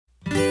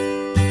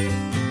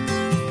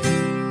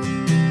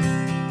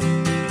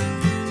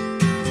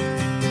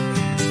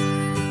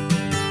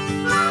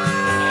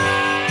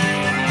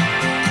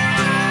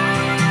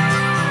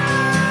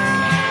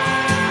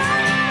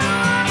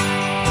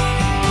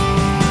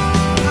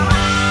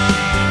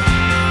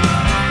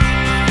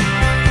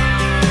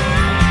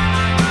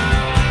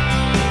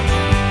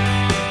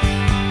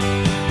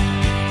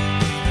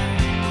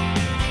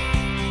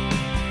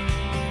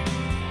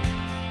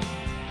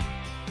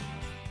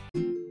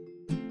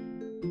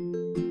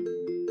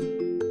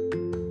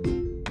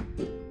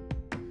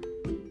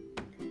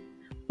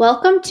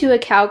Welcome to A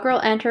Cowgirl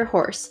and Her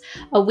Horse,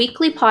 a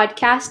weekly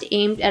podcast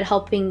aimed at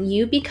helping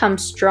you become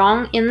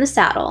strong in the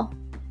saddle.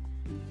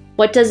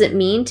 What does it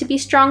mean to be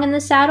strong in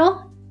the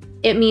saddle?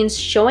 It means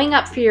showing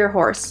up for your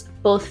horse,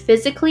 both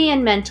physically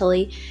and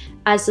mentally,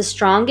 as the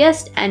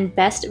strongest and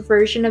best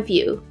version of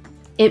you.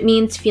 It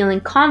means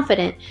feeling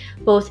confident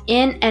both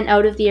in and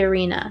out of the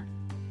arena.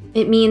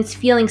 It means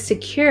feeling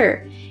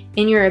secure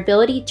in your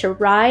ability to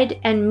ride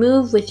and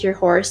move with your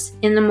horse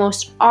in the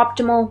most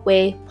optimal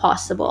way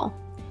possible.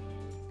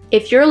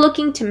 If you're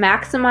looking to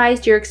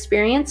maximize your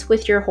experience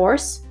with your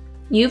horse,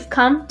 you've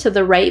come to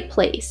the right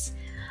place.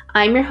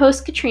 I'm your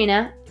host,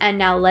 Katrina, and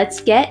now let's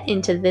get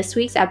into this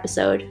week's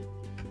episode.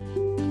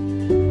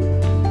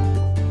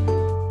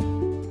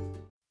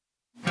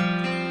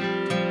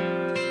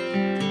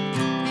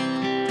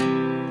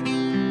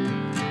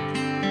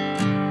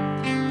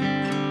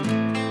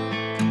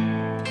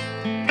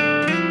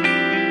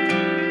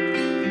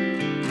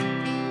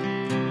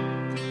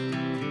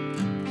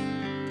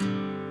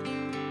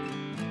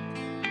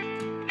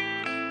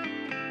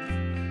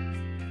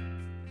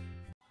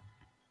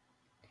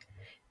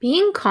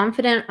 Being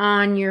confident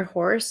on your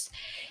horse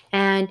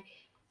and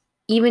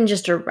even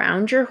just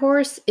around your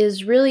horse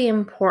is really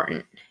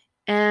important.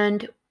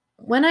 And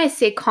when I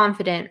say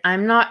confident,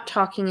 I'm not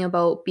talking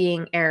about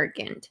being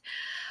arrogant.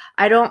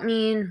 I don't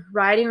mean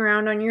riding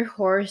around on your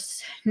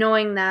horse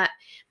knowing that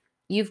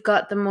you've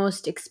got the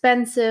most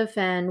expensive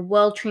and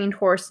well-trained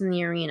horse in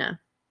the arena.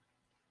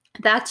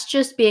 That's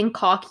just being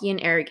cocky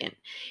and arrogant.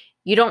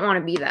 You don't want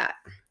to be that.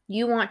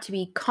 You want to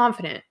be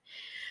confident.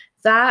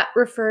 That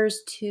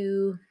refers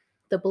to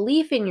the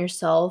belief in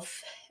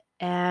yourself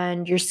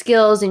and your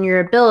skills and your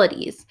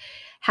abilities.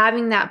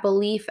 Having that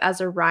belief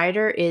as a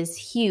rider is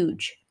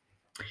huge.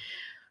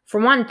 For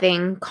one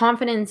thing,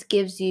 confidence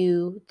gives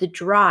you the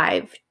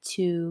drive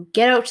to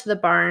get out to the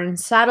barn,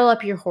 saddle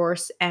up your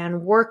horse,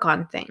 and work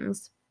on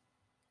things.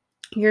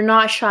 You're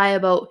not shy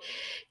about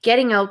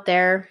getting out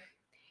there,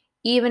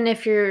 even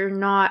if you're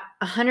not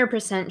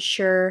 100%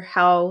 sure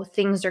how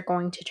things are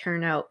going to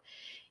turn out.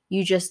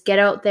 You just get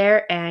out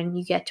there and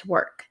you get to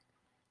work.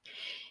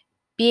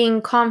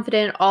 Being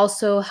confident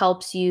also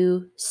helps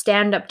you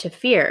stand up to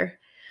fear.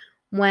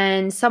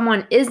 When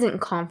someone isn't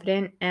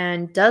confident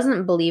and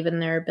doesn't believe in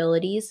their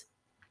abilities,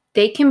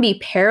 they can be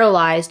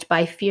paralyzed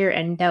by fear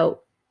and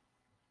doubt.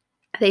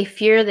 They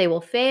fear they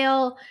will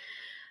fail.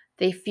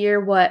 They fear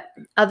what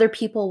other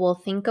people will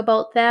think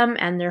about them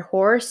and their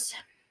horse.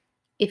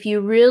 If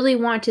you really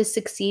want to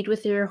succeed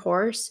with your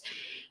horse,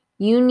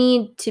 you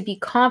need to be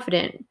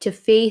confident to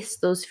face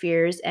those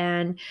fears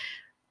and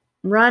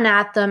run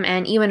at them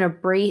and even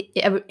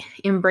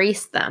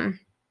embrace them.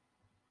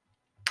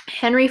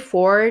 Henry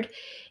Ford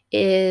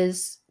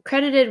is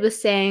credited with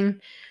saying,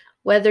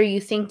 "Whether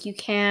you think you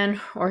can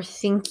or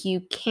think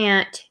you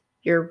can't,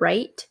 you're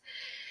right."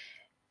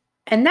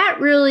 And that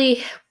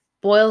really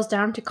boils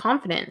down to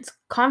confidence.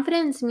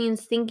 Confidence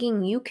means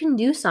thinking you can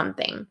do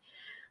something.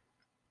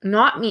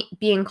 Not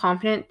being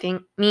confident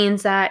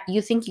means that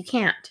you think you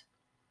can't.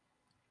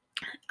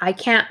 I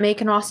can't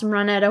make an awesome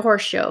run at a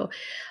horse show.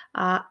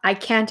 I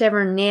can't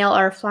ever nail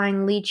our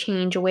flying lead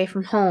change away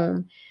from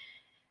home.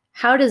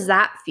 How does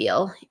that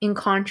feel in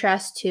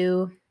contrast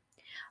to,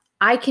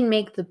 I can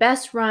make the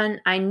best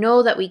run I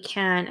know that we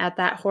can at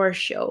that horse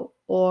show,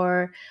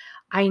 or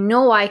I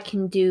know I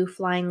can do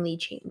flying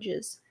lead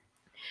changes?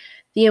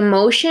 The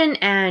emotion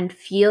and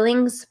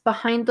feelings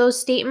behind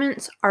those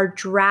statements are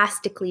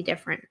drastically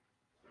different.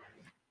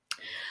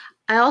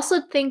 I also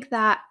think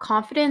that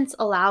confidence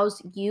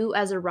allows you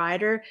as a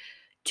rider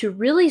to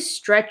really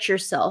stretch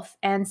yourself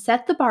and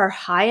set the bar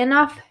high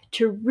enough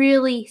to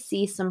really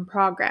see some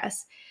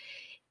progress.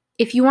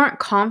 If you aren't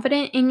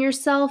confident in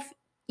yourself,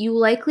 you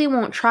likely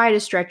won't try to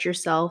stretch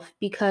yourself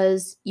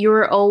because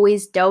you're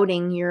always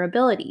doubting your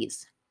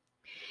abilities.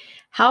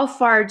 How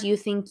far do you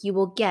think you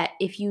will get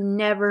if you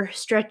never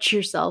stretch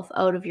yourself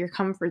out of your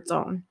comfort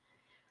zone?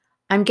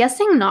 I'm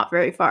guessing not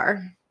very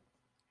far.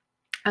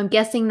 I'm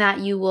guessing that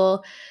you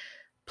will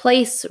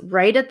place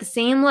right at the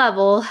same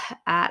level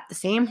at the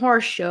same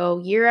horse show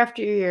year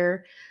after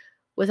year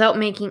without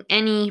making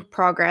any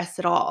progress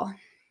at all.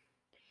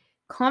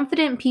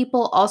 Confident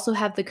people also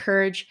have the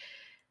courage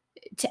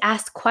to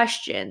ask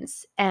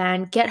questions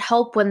and get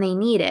help when they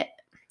need it.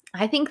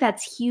 I think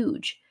that's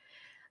huge.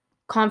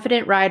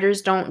 Confident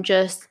riders don't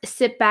just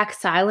sit back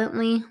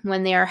silently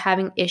when they are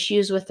having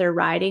issues with their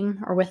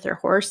riding or with their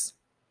horse.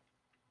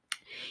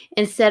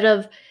 Instead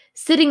of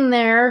sitting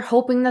there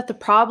hoping that the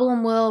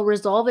problem will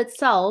resolve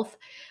itself,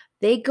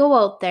 they go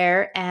out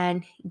there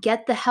and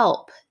get the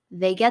help.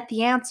 They get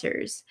the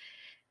answers.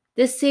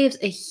 This saves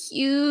a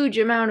huge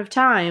amount of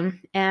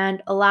time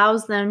and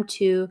allows them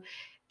to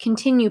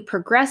continue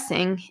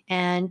progressing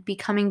and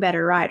becoming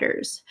better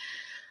riders.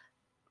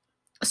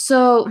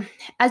 So,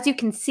 as you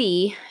can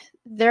see,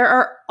 there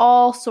are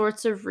all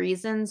sorts of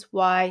reasons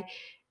why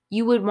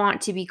you would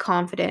want to be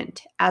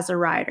confident as a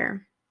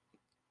rider.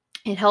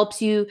 It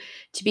helps you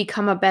to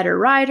become a better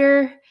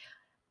rider.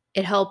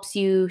 It helps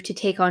you to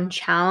take on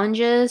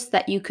challenges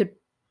that you could,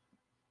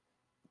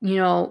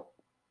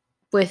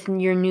 with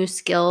your new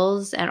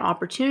skills and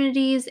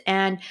opportunities.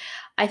 And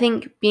I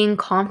think being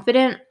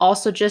confident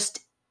also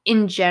just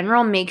in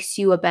general makes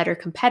you a better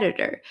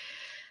competitor.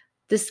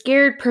 The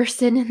scared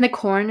person in the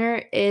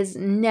corner is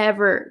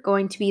never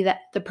going to be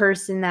the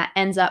person that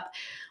ends up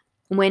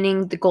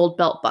winning the gold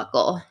belt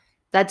buckle.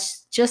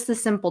 That's just the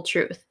simple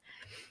truth.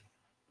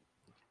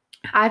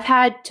 I've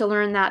had to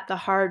learn that the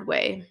hard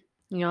way.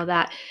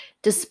 That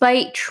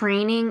despite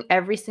training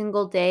every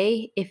single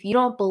day, if you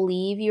don't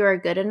believe you are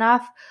good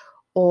enough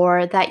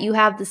or that you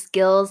have the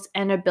skills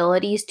and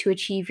abilities to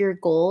achieve your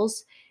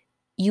goals,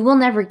 you will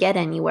never get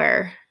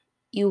anywhere.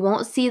 You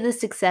won't see the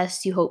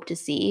success you hope to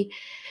see.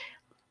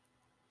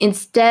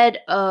 Instead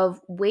of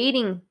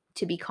waiting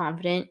to be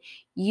confident,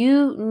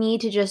 you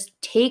need to just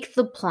take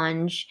the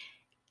plunge.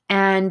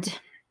 And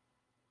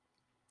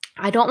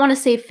I don't want to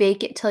say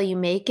fake it till you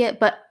make it,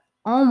 but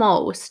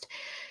almost.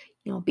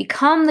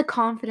 Become the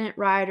confident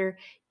rider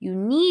you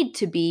need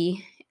to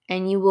be,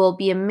 and you will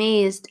be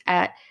amazed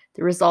at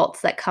the results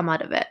that come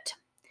out of it.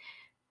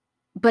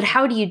 But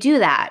how do you do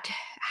that?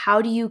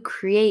 How do you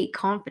create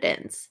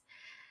confidence?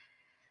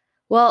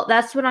 Well,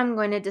 that's what I'm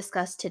going to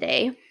discuss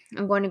today.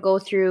 I'm going to go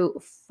through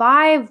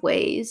 5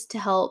 ways to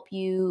help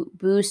you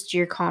boost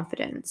your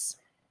confidence.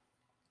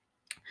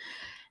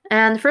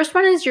 And the first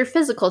one is your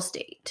physical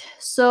state.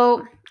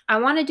 So I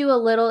want to do a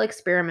little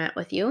experiment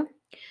with you.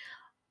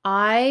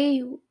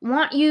 I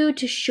want you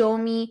to show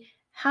me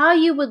how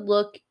you would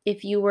look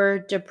if you were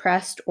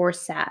depressed or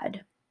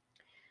sad.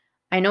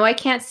 I know I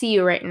can't see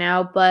you right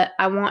now, but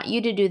I want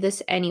you to do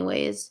this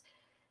anyways.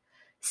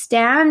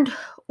 Stand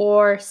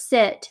or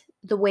sit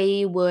the way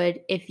you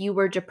would if you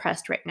were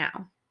depressed right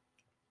now.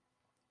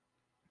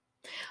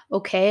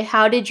 Okay,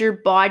 how did your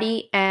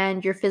body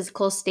and your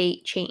physical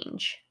state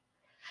change?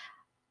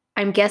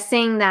 I'm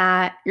guessing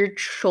that your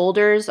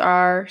shoulders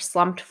are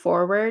slumped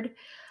forward.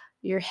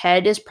 Your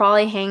head is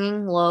probably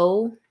hanging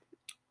low.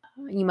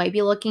 You might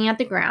be looking at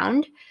the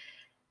ground.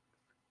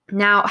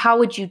 Now, how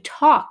would you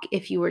talk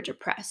if you were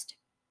depressed?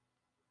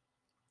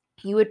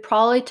 You would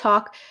probably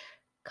talk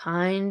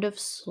kind of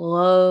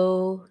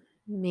slow,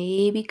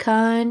 maybe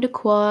kind of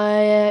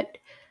quiet,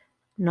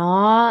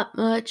 not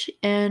much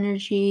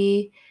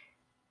energy.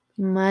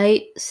 You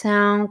might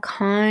sound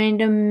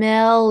kind of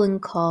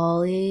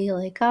melancholy,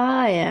 like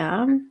I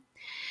am.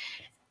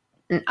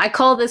 And I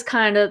call this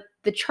kind of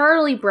the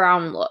Charlie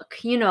Brown look.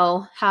 You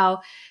know how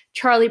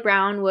Charlie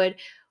Brown would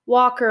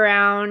walk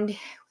around,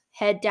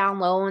 head down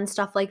low and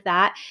stuff like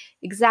that.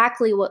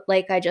 Exactly what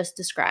like I just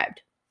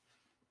described.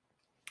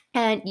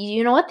 And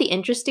you know what the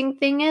interesting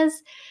thing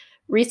is?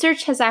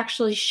 Research has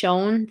actually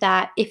shown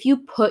that if you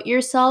put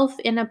yourself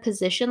in a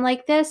position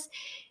like this,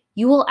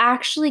 you will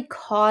actually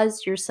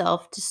cause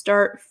yourself to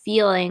start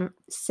feeling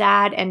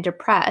sad and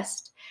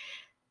depressed.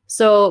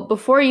 So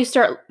before you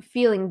start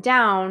feeling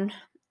down,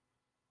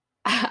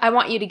 I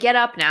want you to get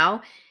up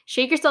now,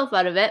 shake yourself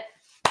out of it.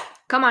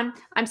 Come on,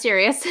 I'm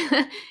serious.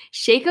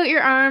 Shake out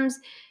your arms,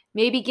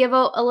 maybe give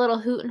out a little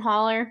hoot and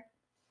holler.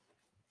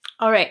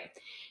 All right.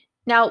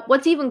 Now,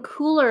 what's even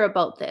cooler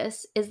about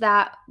this is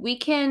that we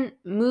can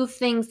move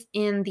things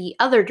in the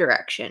other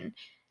direction.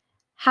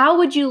 How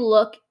would you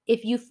look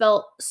if you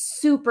felt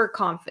super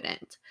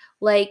confident?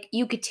 Like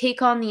you could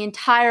take on the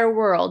entire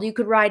world. You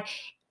could ride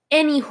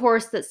any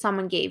horse that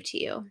someone gave to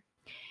you.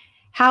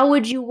 How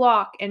would you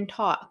walk and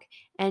talk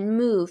and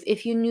move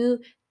if you knew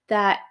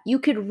that you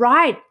could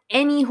ride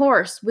any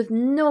horse with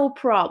no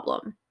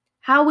problem?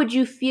 How would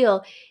you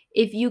feel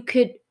if you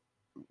could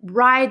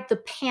ride the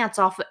pants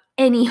off of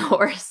any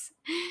horse?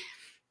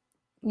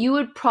 You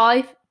would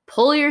probably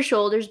pull your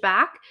shoulders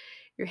back.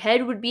 Your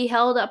head would be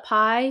held up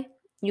high.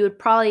 You would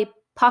probably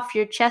puff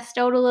your chest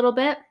out a little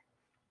bit.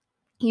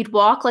 You'd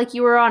walk like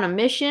you were on a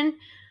mission,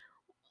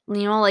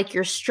 like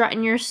you're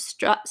strutting your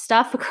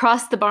stuff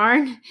across the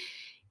barn.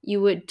 You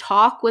would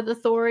talk with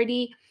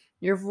authority.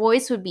 Your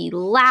voice would be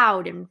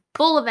loud and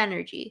full of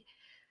energy.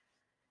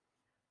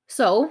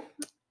 So,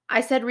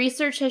 I said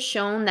research has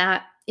shown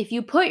that if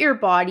you put your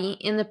body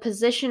in the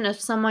position of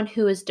someone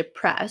who is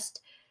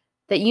depressed,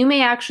 that you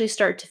may actually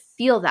start to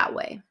feel that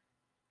way.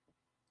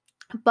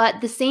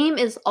 But the same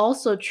is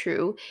also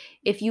true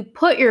if you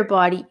put your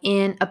body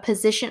in a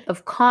position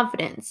of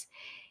confidence.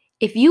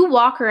 If you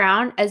walk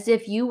around as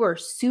if you were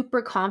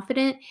super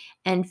confident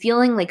and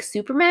feeling like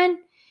Superman,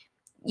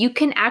 you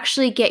can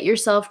actually get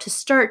yourself to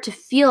start to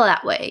feel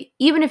that way,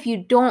 even if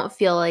you don't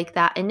feel like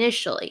that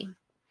initially.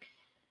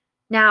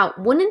 Now,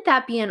 wouldn't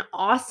that be an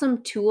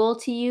awesome tool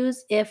to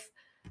use if,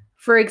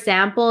 for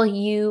example,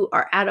 you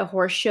are at a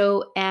horse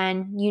show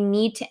and you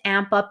need to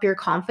amp up your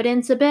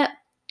confidence a bit?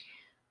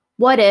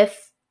 What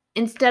if,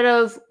 instead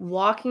of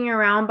walking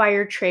around by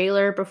your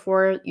trailer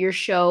before your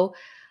show,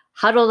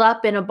 huddled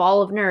up in a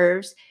ball of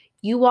nerves,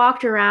 you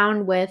walked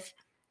around with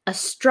a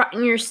strut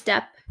in your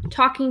step,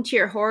 talking to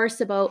your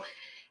horse about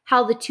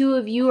how the two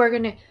of you are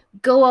going to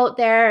go out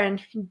there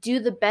and do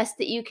the best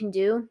that you can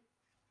do?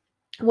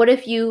 What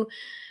if you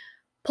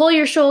pull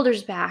your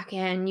shoulders back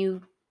and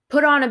you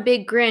put on a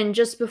big grin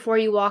just before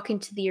you walk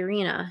into the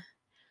arena?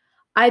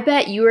 I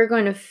bet you are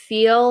going to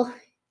feel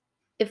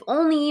if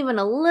only even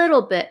a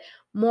little bit,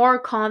 more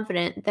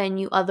confident than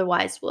you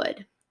otherwise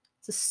would.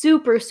 It's a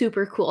super,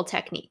 super cool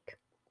technique.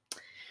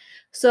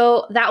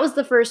 So that was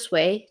the first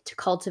way to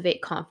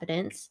cultivate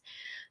confidence.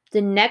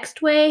 The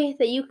next way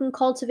that you can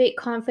cultivate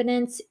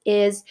confidence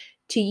is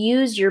to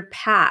use your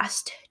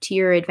past to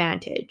your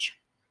advantage.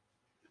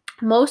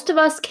 Most of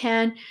us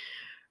can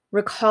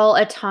recall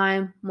a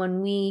time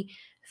when we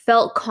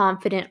felt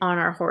confident on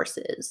our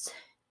horses.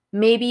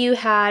 Maybe you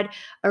had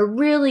a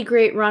really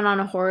great run on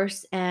a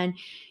horse and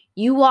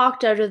you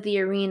walked out of the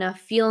arena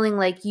feeling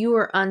like you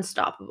were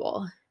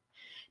unstoppable.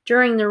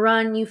 During the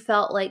run, you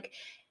felt like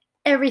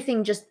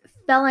everything just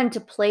fell into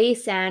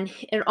place and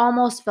it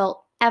almost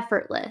felt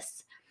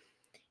effortless.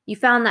 You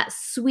found that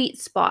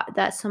sweet spot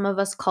that some of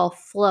us call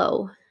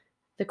flow.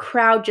 The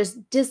crowd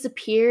just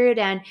disappeared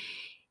and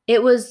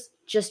it was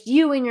just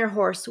you and your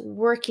horse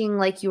working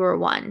like you were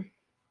one.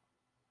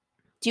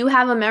 Do you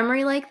have a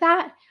memory like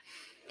that?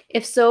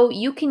 If so,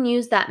 you can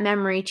use that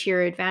memory to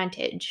your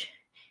advantage.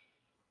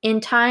 In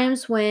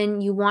times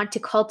when you want to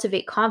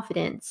cultivate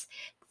confidence,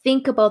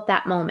 think about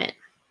that moment.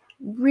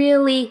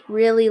 Really,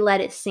 really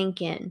let it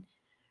sink in.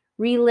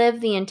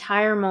 Relive the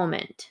entire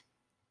moment.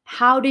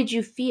 How did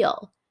you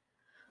feel?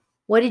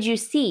 What did you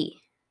see?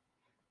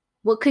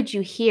 What could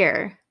you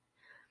hear?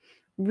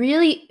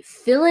 Really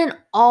fill in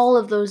all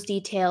of those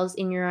details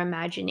in your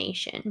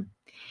imagination.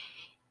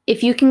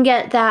 If you can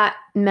get that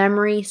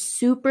memory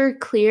super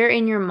clear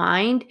in your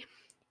mind,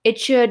 it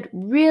should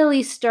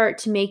really start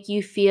to make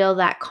you feel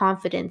that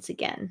confidence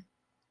again.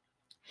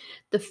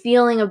 The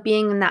feeling of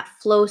being in that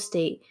flow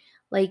state,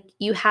 like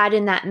you had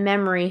in that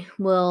memory,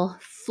 will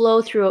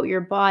flow throughout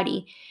your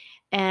body,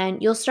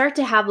 and you'll start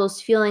to have those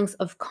feelings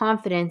of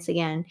confidence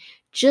again,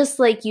 just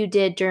like you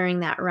did during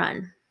that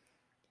run.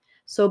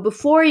 So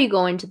before you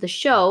go into the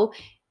show,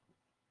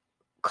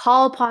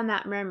 call upon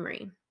that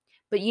memory.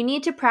 But you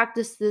need to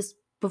practice this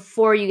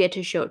before you get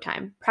to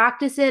showtime.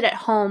 Practice it at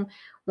home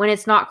when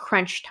it's not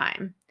crunch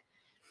time,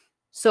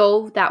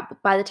 so that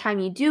by the time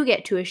you do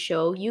get to a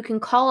show, you can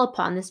call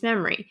upon this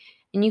memory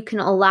and you can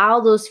allow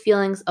those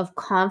feelings of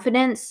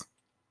confidence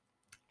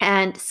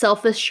and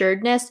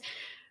self-assuredness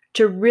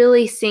to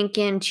really sink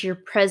into your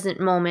present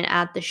moment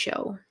at the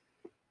show.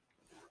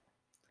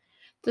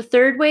 The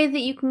third way that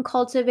you can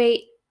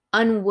cultivate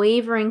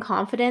unwavering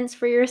confidence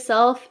for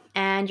yourself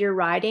and your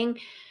riding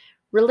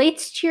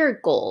relates to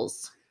your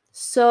goals.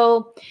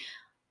 So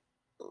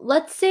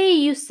let's say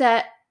you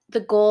set the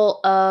goal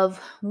of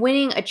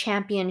winning a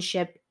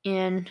championship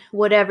in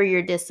whatever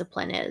your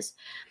discipline is.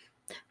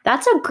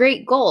 That's a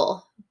great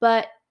goal,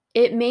 but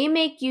it may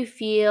make you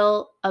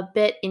feel a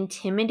bit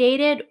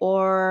intimidated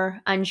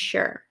or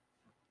unsure.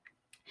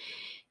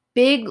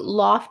 Big,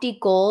 lofty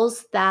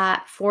goals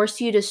that force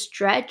you to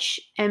stretch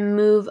and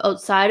move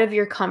outside of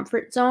your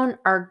comfort zone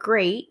are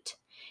great.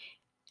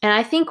 And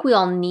I think we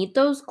all need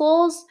those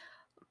goals,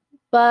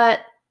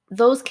 but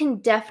those can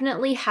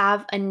definitely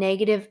have a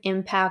negative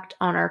impact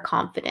on our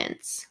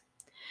confidence.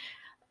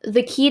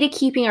 The key to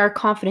keeping our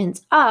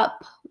confidence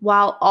up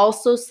while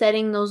also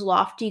setting those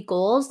lofty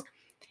goals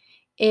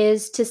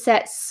is to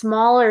set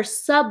smaller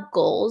sub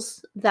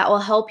goals that will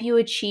help you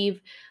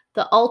achieve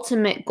the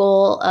ultimate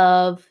goal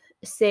of,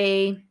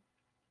 say,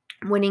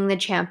 winning the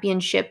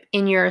championship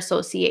in your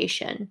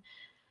association.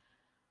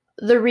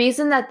 The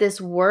reason that this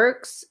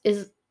works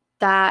is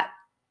that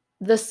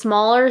the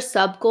smaller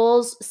sub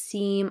goals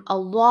seem a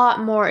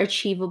lot more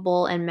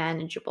achievable and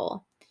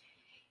manageable.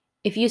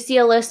 If you see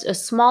a list of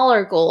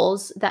smaller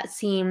goals that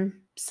seem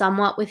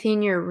somewhat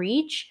within your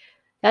reach,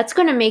 that's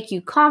going to make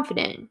you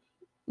confident.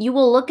 You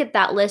will look at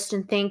that list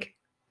and think,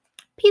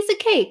 piece of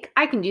cake,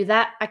 I can do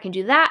that, I can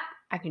do that,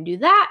 I can do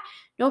that,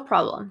 no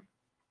problem.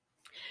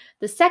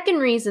 The second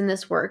reason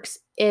this works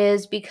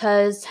is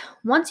because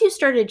once you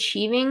start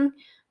achieving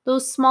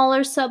those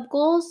smaller sub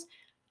goals,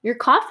 your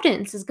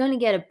confidence is going to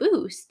get a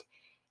boost.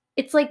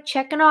 It's like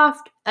checking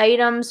off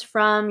items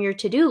from your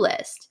to-do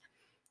list.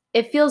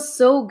 It feels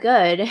so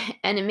good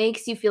and it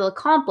makes you feel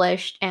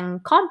accomplished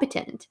and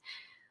competent.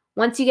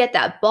 Once you get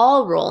that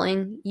ball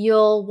rolling,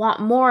 you'll want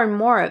more and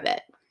more of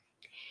it.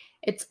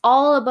 It's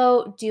all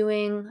about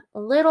doing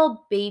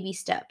little baby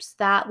steps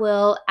that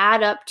will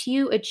add up to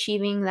you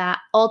achieving that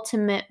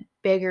ultimate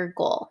bigger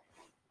goal.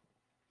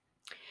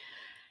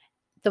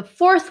 The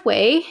fourth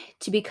way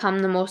to become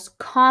the most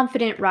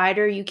confident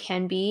rider you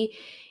can be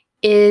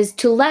is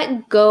to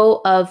let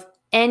go of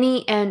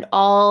any and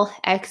all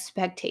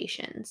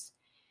expectations.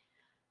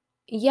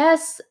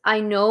 Yes, I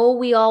know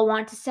we all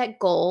want to set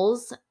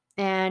goals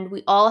and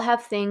we all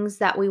have things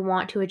that we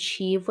want to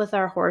achieve with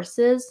our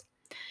horses.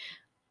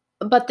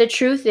 But the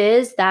truth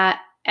is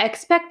that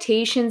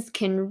expectations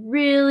can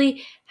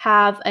really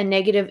have a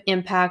negative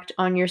impact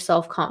on your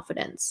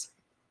self-confidence.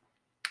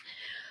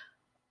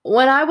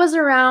 When I was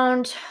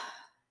around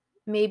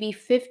maybe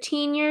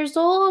 15 years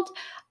old,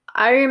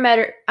 I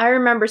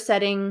remember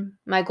setting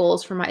my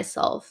goals for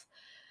myself.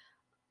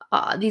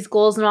 These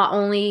goals not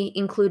only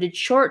included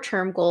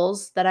short-term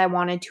goals that I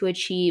wanted to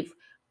achieve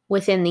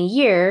within the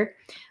year,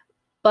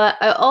 but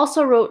I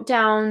also wrote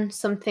down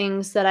some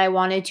things that I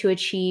wanted to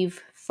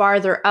achieve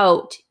farther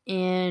out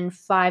in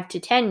 5 to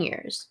 10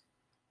 years.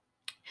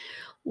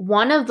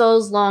 One of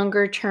those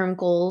longer term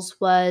goals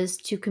was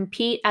to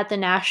compete at the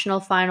National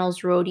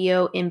Finals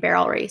Rodeo in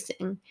barrel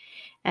racing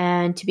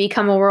and to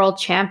become a world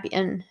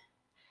champion.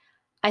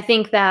 I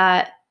think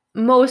that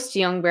most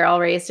young barrel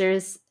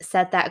racers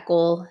set that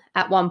goal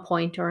at one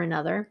point or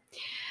another.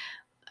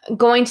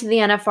 Going to the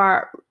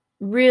NFR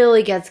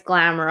really gets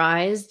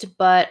glamorized,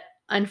 but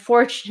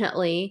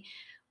unfortunately,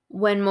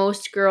 when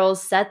most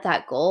girls set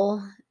that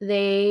goal,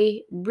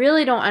 they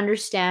really don't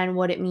understand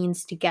what it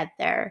means to get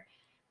there.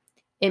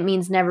 It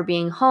means never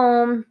being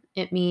home,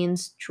 it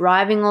means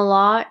driving a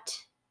lot,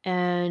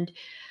 and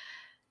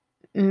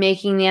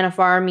making the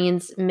NFR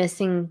means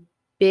missing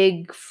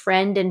big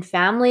friend and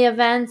family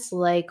events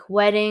like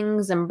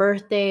weddings and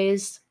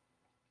birthdays.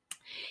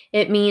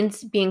 It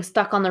means being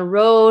stuck on the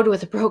road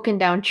with a broken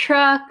down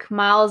truck,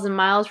 miles and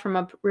miles from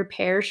a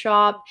repair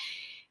shop.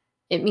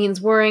 It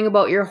means worrying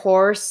about your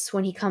horse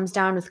when he comes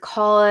down with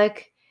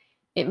colic.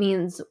 It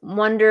means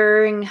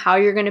wondering how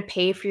you're going to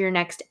pay for your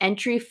next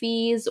entry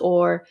fees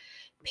or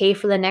pay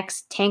for the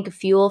next tank of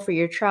fuel for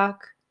your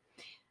truck.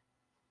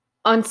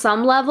 On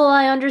some level,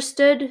 I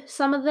understood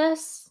some of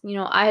this.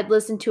 I had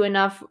listened to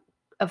enough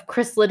of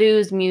Chris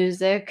Ledoux's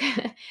music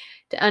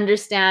to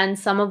understand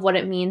some of what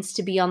it means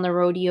to be on the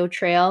rodeo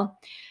trail.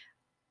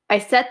 I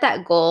set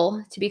that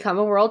goal to become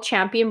a world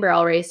champion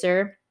barrel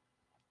racer,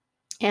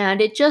 and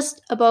it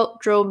just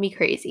about drove me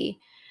crazy.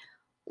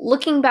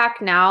 Looking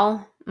back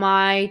now,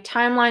 my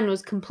timeline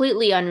was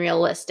completely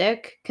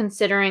unrealistic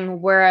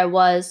considering where I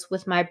was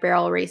with my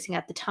barrel racing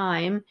at the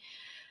time.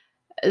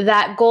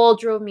 That goal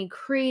drove me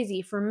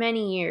crazy for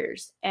many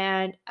years.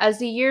 And as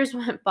the years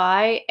went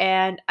by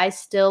and I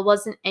still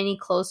wasn't any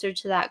closer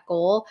to that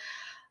goal,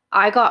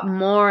 I got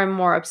more and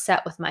more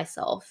upset with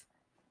myself.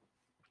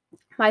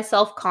 My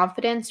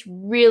self-confidence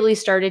really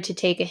started to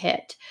take a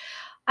hit.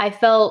 I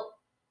felt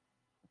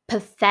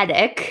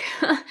pathetic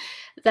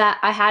that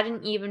I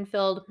hadn't even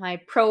filled my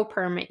pro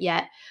permit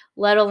yet,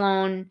 let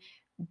alone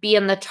be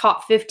in the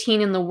top 15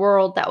 in the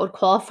world that would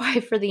qualify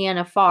for the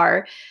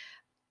NFR.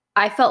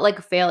 I felt like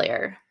a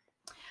failure.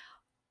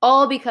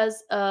 All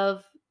because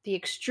of the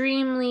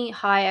extremely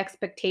high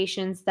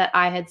expectations that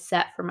I had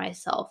set for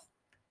myself.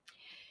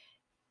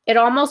 It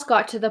almost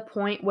got to the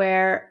point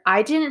where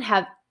I didn't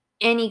have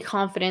any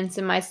confidence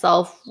in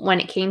myself when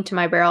it came to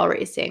my barrel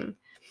racing.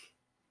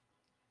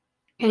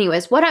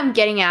 Anyways, what I'm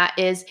getting at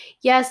is,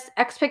 yes,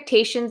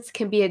 expectations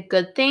can be a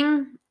good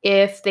thing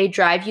if they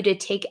drive you to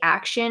take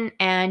action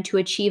and to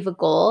achieve a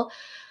goal,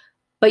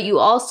 but you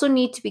also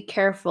need to be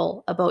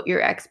careful about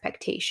your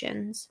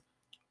expectations.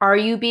 Are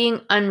you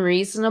being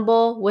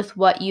unreasonable with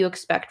what you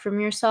expect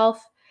from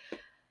yourself?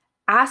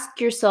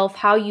 Ask yourself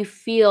how you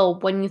feel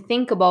when you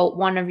think about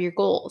one of your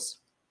goals.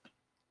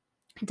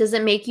 Does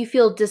it make you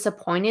feel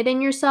disappointed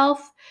in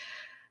yourself?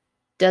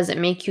 Does it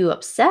make you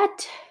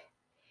upset?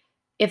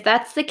 If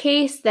that's the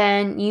case,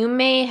 then you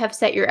may have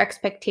set your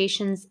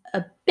expectations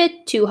a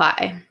bit too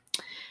high.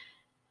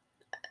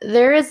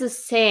 There is a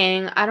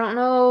saying, I don't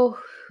know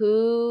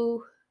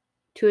who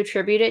to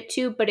attribute it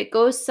to, but it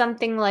goes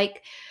something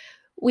like,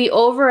 we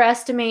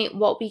overestimate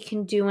what we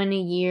can do in a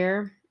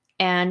year,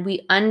 and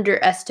we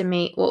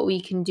underestimate what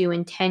we can do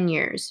in 10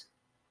 years.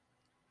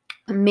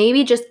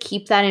 Maybe just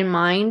keep that in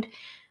mind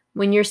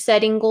when you're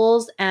setting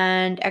goals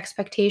and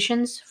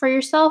expectations for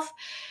yourself.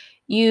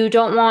 You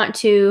don't want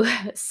to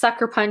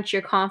sucker punch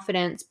your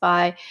confidence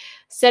by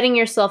setting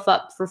yourself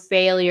up for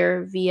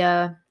failure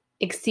via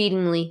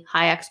exceedingly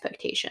high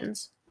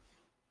expectations.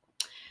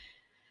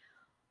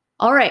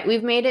 All right,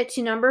 we've made it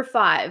to number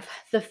 5.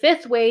 The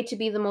 5th way to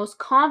be the most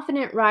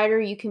confident rider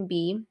you can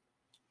be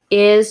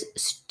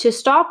is to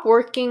stop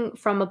working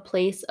from a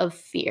place of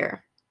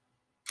fear.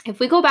 If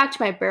we go back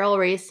to my barrel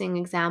racing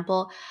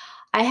example,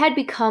 I had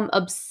become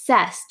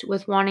obsessed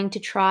with wanting to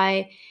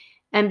try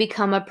and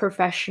become a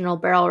professional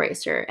barrel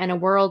racer and a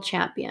world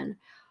champion.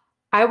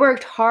 I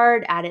worked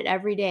hard at it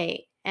every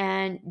day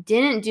and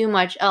didn't do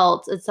much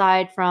else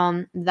aside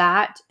from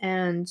that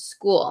and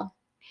school.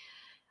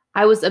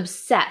 I was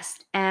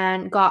obsessed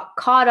and got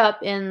caught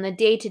up in the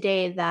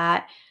day-to-day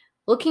that,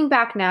 looking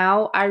back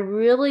now, I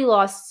really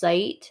lost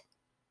sight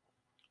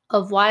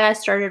of why I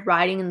started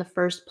riding in the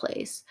first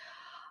place.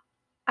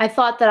 I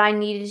thought that I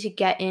needed to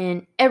get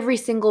in every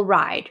single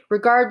ride,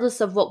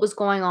 regardless of what was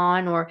going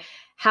on or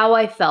how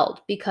I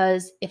felt,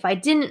 because if I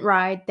didn't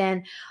ride,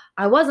 then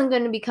I wasn't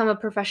going to become a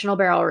professional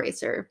barrel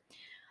racer.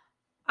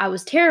 I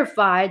was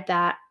terrified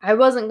that I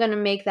wasn't going to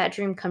make that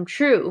dream come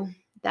true,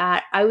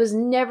 that I was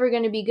never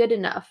going to be good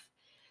enough.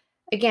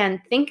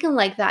 Again, thinking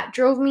like that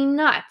drove me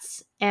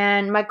nuts,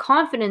 and my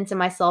confidence in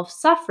myself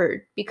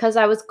suffered because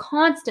I was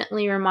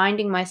constantly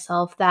reminding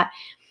myself that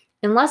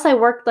unless I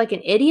worked like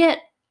an idiot,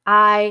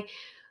 I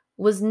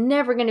was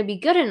never going to be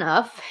good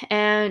enough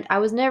and I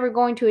was never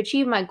going to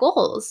achieve my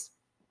goals.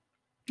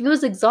 It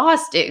was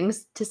exhausting,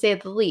 to say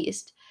the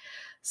least.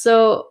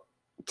 So,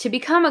 to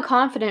become a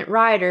confident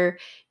rider,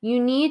 you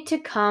need to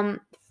come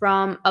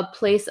from a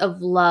place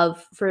of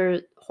love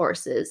for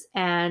horses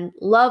and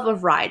love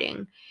of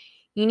riding.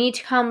 You need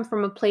to come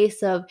from a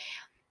place of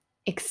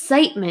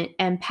excitement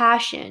and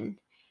passion.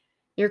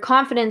 Your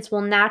confidence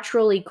will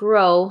naturally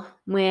grow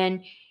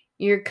when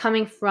you're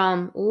coming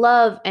from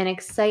love and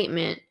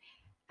excitement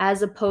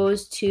as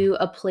opposed to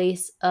a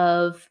place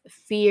of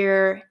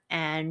fear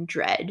and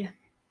dread.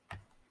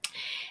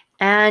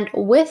 And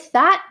with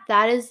that,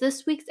 that is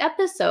this week's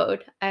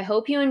episode. I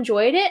hope you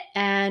enjoyed it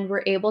and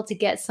were able to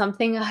get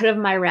something out of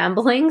my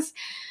ramblings.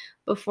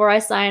 Before I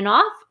sign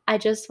off, I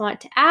just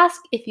want to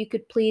ask if you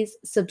could please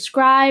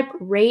subscribe,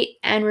 rate,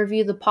 and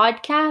review the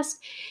podcast.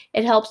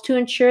 It helps to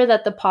ensure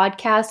that the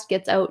podcast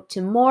gets out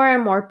to more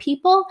and more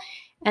people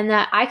and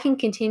that I can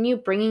continue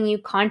bringing you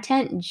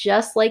content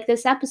just like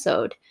this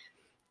episode.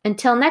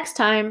 Until next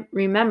time,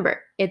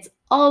 remember, it's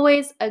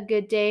always a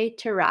good day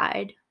to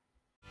ride.